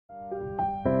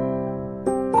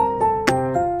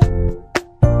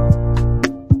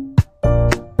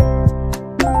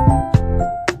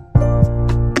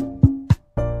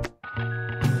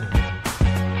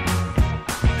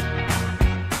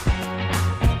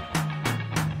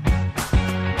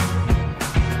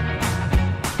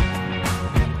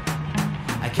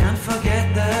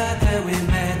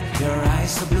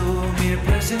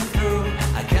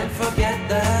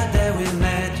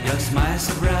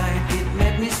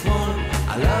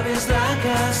love is like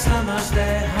a summer's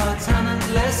day, hot and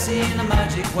endless in a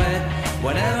magic way.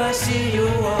 Whenever I see you,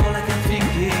 all I can think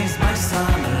is my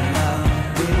summer love.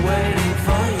 Been waiting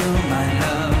for you, my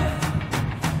love.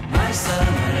 My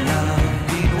summer love.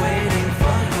 Been waiting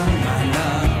for you, my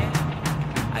love.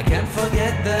 I can't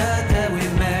forget the day we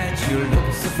met. You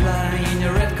looked so fly in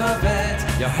your red Corvette.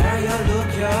 Your hair, your look,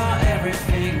 your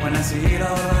everything. When I see it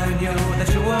all, I knew that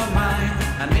you were mine.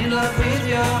 I'm in love with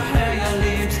your hair, your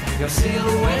lips, your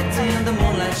silhouette in the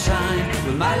moonlight shine.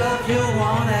 With my love, you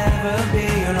won't ever be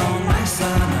alone. My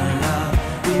summer love,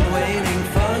 been waiting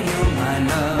for you, my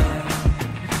love.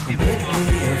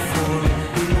 Completely a fool,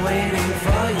 been waiting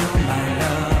for you, my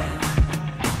love.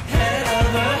 Head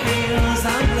over heels,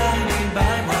 I'm blinded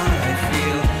by what I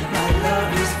feel. My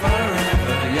love is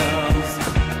forever yours.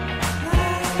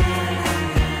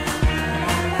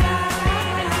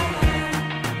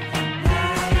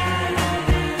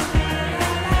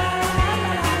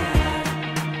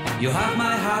 You have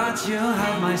my heart, you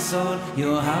have my soul,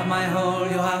 you have my whole,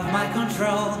 you have my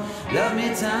control. Love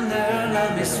me tender,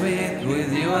 love me sweet,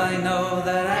 with you I know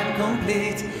that I'm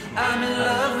complete. I'm in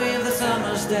love with the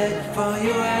summer's day, for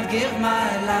you I'd give my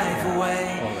life away.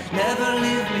 Never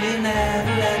leave me,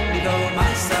 never let me go,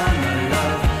 my summer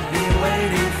love. Been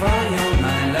waiting for you,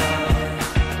 my love.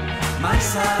 My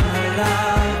summer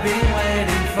love, been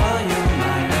waiting for you,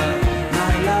 my love.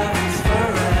 My love is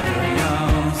forever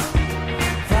yours.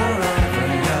 Forever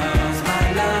yours, my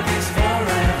love is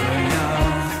forever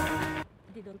yours.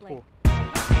 They don't like.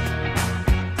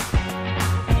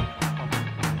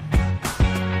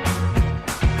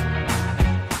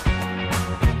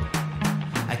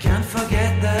 I can't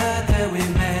forget the day we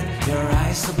met. Your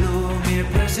eyes so blue, me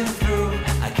piercing through.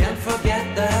 I can't forget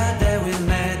the day we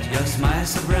met. Your smile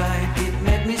so bright, it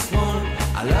made me swoon.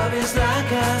 Our love is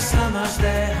like a summer's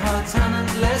day, hot and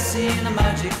endless in a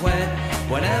magic way.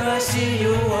 Whenever I see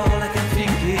you, all I can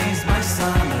think is my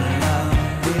summer love.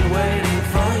 Been waiting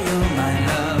for you, my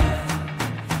love.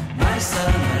 My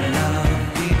summer love.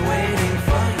 Been waiting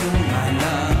for you, my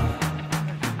love.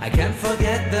 I can't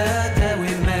forget the day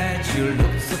we met. You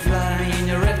looked so fly in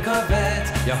your red Corvette.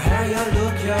 Your hair, your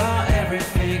look, your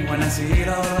everything. When I see it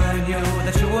all, I knew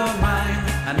that you were mine.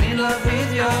 I'm in love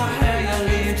with your hair, your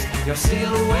lips, your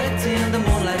silhouette in the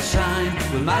moonlight shine.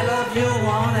 With my love, you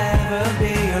won't ever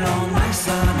be alone. My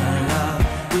summer love,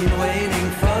 been waiting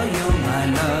for you, my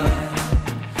love.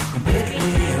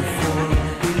 Completely a fool,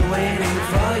 been waiting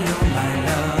for you, my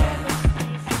love.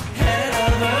 Head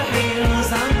over heels,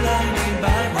 I'm blinded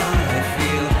by what I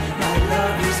feel. My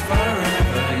love is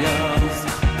forever yours.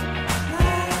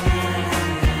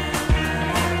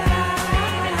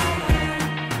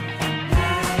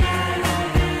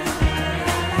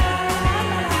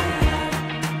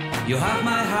 You have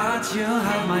my heart, you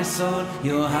have my soul,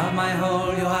 you have my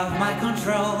whole, you have my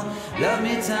control. Love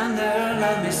me tender,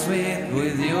 love me sweet,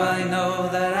 with you I know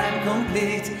that I'm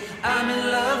complete. I'm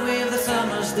in love with the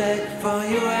summer's day, for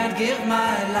you I'd give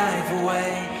my life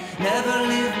away. Never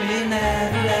leave me,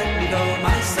 never let me go,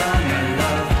 my summer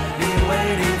love. Been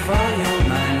waiting for you,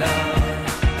 my love.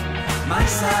 My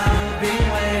son, been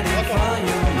waiting for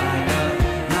you, my love.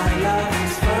 My love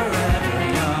is forever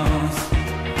yours.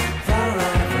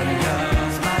 Forever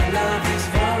yours, my love is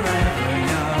forever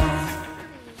yours.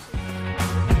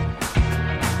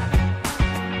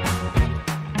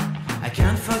 I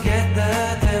can't forget the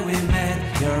day we met.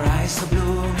 Your eyes so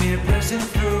blue, me piercing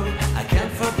through. I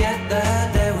can't forget the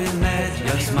day we met.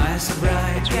 Your smile so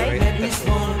bright, you made me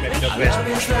swoon. Our love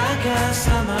is like a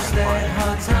summer's day,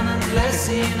 hot and endless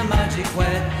in a magic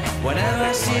way. Whenever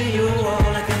I see you,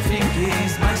 all I can think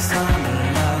is my summer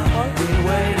love. Been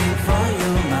waiting for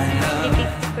you, my love.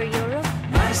 For Europe?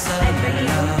 My summer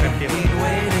love. Been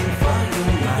waiting for you,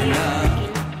 my love.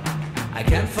 I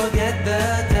can't forget the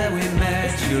day we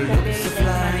met. You looked so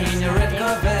fly in your red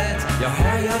Corvette. Your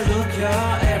hair, your look, your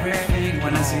everything.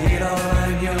 When I see it all, I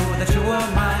knew that you were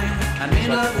mine. I'm in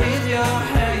love with your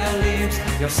hair, your lips,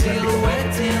 your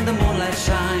silhouette in the moonlight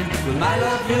shine. With my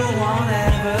love, you won't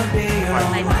ever be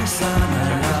alone. My summer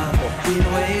love. Been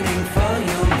waiting for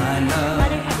you, my love.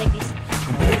 Mother had like this.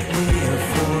 Completely a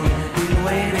fool. Been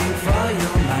waiting for you,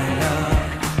 my love.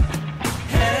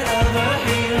 Head over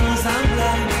heels, I'm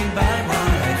blinded by what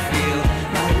I feel.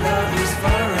 My love is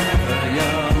forever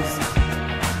yours.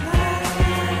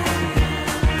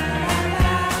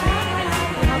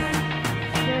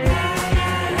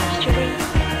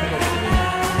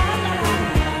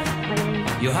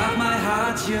 You have my heart,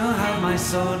 heart, you have my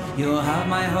soul, you have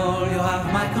my whole, you have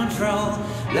my control.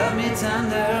 Love me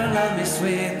tender, love me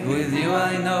sweet, with you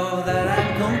I know that I'm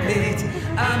complete.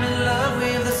 I'm in love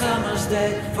with the summer's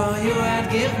day, for you I'd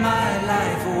give my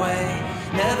life away.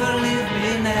 Never leave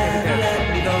me, never let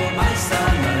me go, my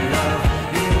summer love.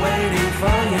 Been waiting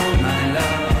for you, my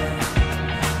love.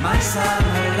 My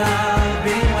summer love,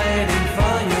 been waiting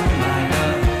for you, my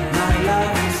love. My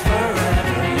love is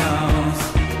forever yours,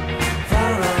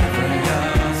 forever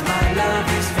yours. My love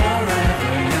is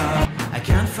forever yours. I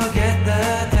can't forget the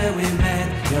day we met.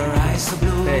 Your eyes so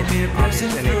blue, me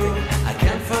piercing through. I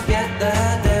can't forget the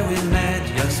day we met.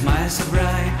 Your smile so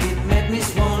bright, it made me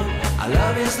swoon. Our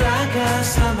love is like a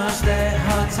summer's day,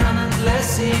 hot and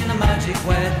endless in a magic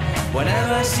way.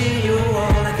 Whenever I see you,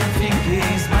 all I can think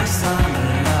is my summer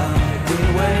love. Been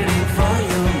waiting for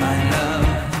you, my love.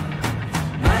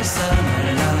 My summer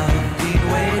love. Been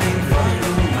waiting for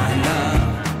you, my love.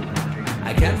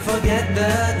 I can't forget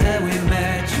the day we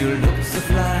met. You looked so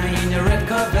fly in your red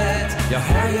Corvette. Your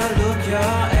hair, your look,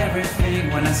 your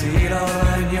everything. When I see it all,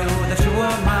 I knew that you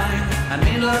were mine. I'm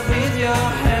in love with your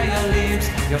hair, your lips,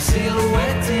 your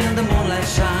silhouette in the moonlight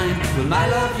shine. With my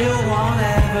love you won't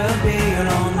ever be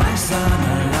alone, my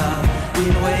summer love.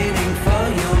 Been waiting for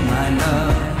you, my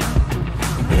love.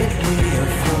 Completely a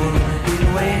fool, been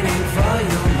waiting for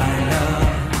you, my love.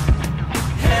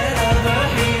 Head over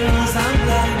heels, I'm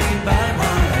blinded by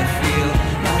what I feel.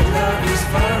 My love is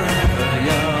forever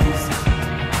yours.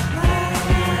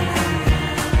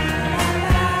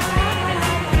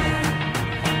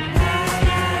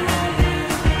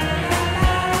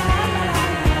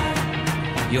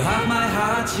 You have my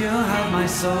heart, you have my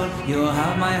soul, you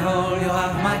have my whole, you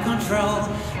have my control.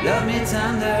 Love me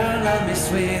tender, love me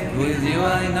sweet, with you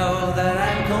I know that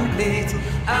I'm complete.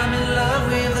 I'm in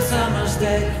love with the summer's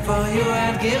day, for you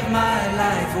I'd give my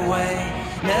life away.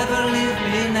 Never leave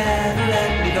me, never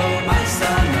let me go, my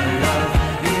summer love.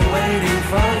 Been waiting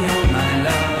for you, my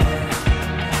love.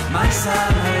 My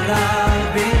summer love,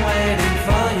 been waiting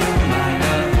for you, my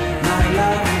love. My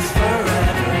love is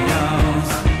forever yours.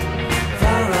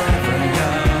 Forever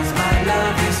yours, my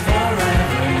love is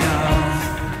forever yours.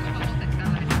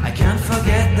 I can't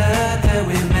forget the day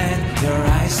we met. Your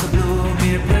eyes so blue,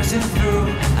 me piercing through.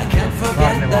 I can't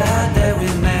forget the day we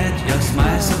met. Your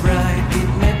smile so bright, it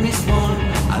made me swoon.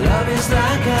 Our love is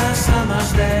like a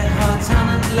summer's day, hot and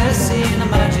endless in a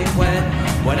magic way.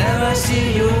 Whenever I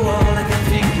see you, all I can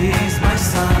think is my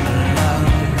summer